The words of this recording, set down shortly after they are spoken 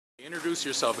Introduce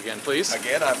yourself again, please.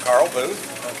 Again, I'm Carl Booth,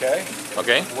 okay?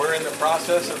 Okay. We're in the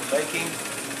process of making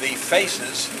the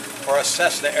faces for a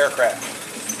Cessna aircraft.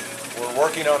 We're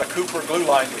working on a Cooper glue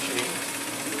line machine.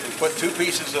 We put two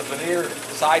pieces of veneer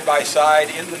side by side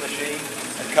in the machine,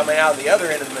 and coming out the other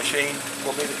end of the machine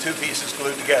will be the two pieces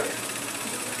glued together.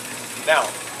 Now,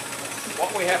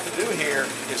 what we have to do here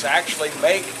is actually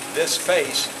make this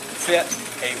face fit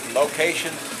a location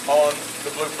on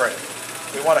the blueprint.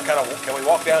 We want to kind of, can we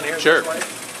walk down here? Sure. This way?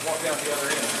 Walk down to the other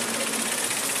end.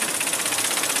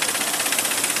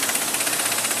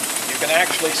 You can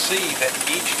actually see that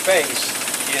each face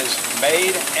is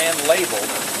made and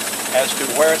labeled as to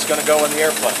where it's going to go in the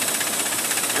airplane.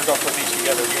 You're going to put these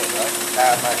together again, right?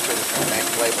 I'm actually just going to make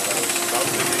label those.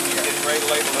 Getting ready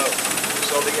to label those.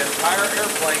 So the entire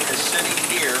airplane is sitting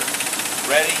here,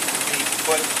 ready to be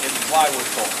put in plywood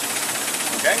form.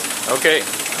 Okay? Okay.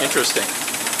 Interesting.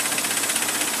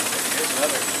 Here's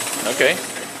another. Okay.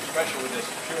 Especially with this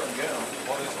chewing gum.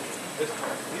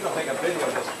 You don't take a video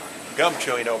of this gum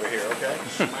chewing over here, okay?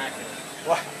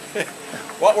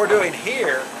 What we're doing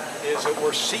here is that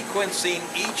we're sequencing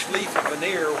each leaf of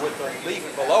veneer with the leaf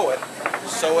below it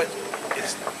so it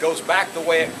goes back the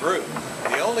way it grew.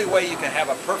 The only way you can have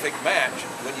a perfect match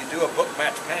when you do a book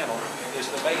match panel is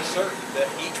to make certain that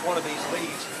each one of these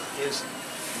leaves is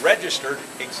registered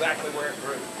exactly where it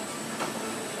grew.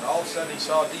 And all of a sudden he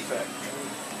saw a defect.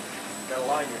 Got a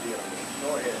line you're dealing with.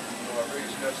 Go ahead.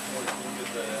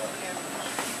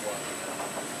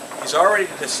 He's already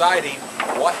deciding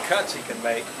what cuts he can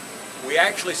make. We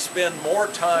actually spend more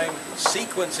time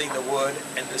sequencing the wood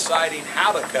and deciding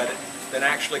how to cut it than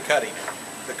actually cutting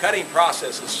it. The cutting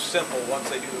process is simple once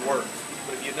they do the work.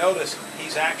 But if you notice,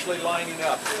 he's actually lining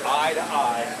up eye to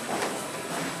eye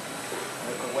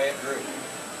with the way it grew.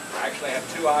 I actually have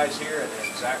two eyes here and they're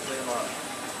exactly in line.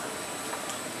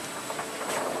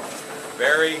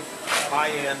 Very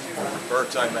high-end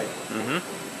bird's eye maple. Mm-hmm.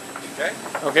 Okay?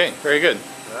 Okay, very good.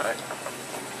 All right.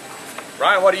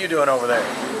 Ryan, what are you doing over there?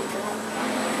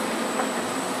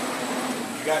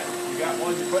 You got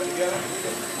one you're putting together?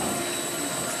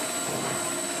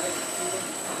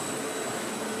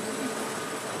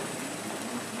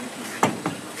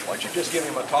 Why don't you just give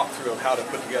him a talk through of how to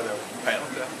put together a panel?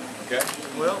 Okay?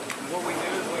 Well, what we do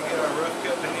is we get our rough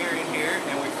cut veneer in here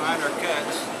and we find our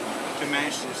cuts to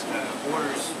match this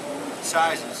orders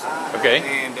sizes. Okay.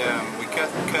 And we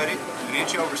cut it an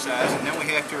inch oversized, and then we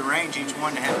have to arrange each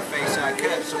one to have a face side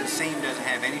cut so the seam doesn't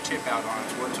have any chip out on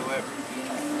it whatsoever.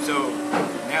 So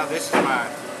now this is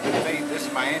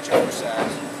my inch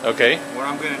oversized. Okay. What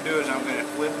I'm going to do is I'm going to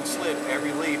flip and slip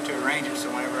every leaf to arrange it so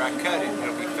whenever I cut it,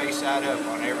 it'll be face side up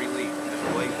on every leaf as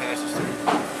the blade passes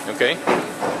through. Okay.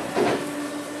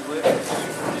 Flip.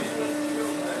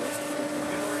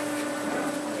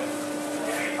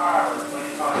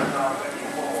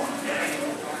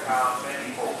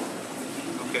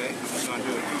 Okay, I'm just going to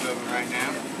do a few of them right now.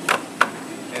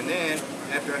 And then,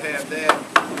 after I have that,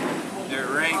 they're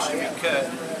arranged to be cut.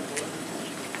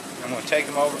 I'm going to take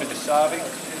them over to the savi.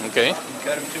 Okay. And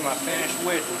cut them to my finished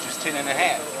width, which is 10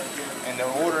 1/2. And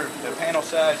the panel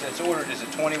size that's ordered is a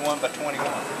 21 by 21.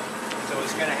 So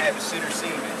it's going to have a center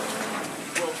seam in it.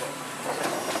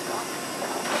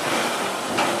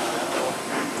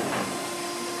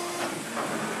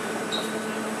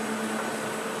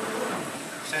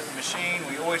 Set the machine,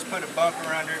 we always put a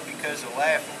bunker under it because the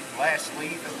last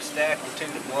leaf of the stack will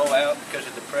tend to blow out because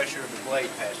of the pressure of the blade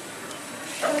passing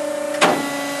through.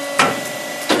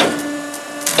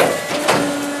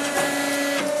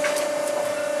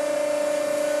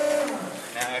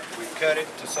 Now after we've cut it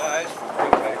to size, we'll bring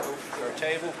it back over to our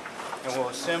table and we'll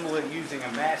assemble it using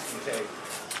a masking tape.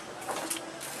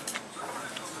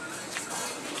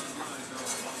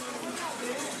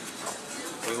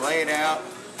 We lay it out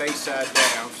face side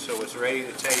down so it's ready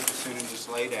to tape as soon as it's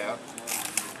laid out.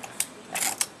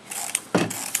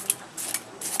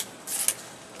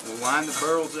 We'll line the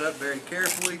burls up very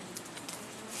carefully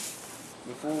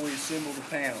before we assemble the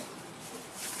panel.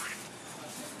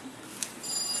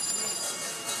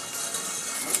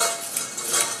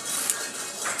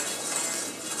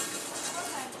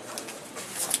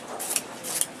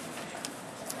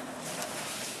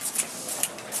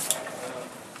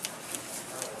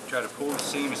 Try to pull the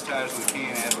seam as tight as we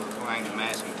can as we're applying the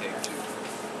masking tape to it.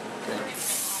 Okay.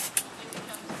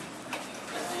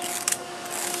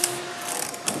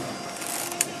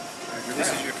 This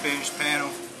is your finished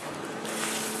panel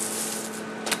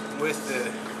with the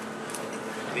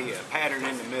pattern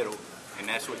in the middle, and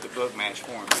that's what the book match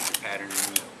form is, the pattern in the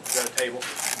middle. You got a table?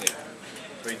 Yeah.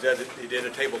 So he did a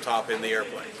tabletop in the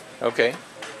airplane. Okay.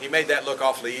 He made that look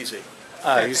awfully easy.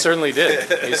 You certainly did.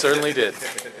 You certainly did.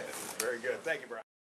 Very good. Thank you, Brian.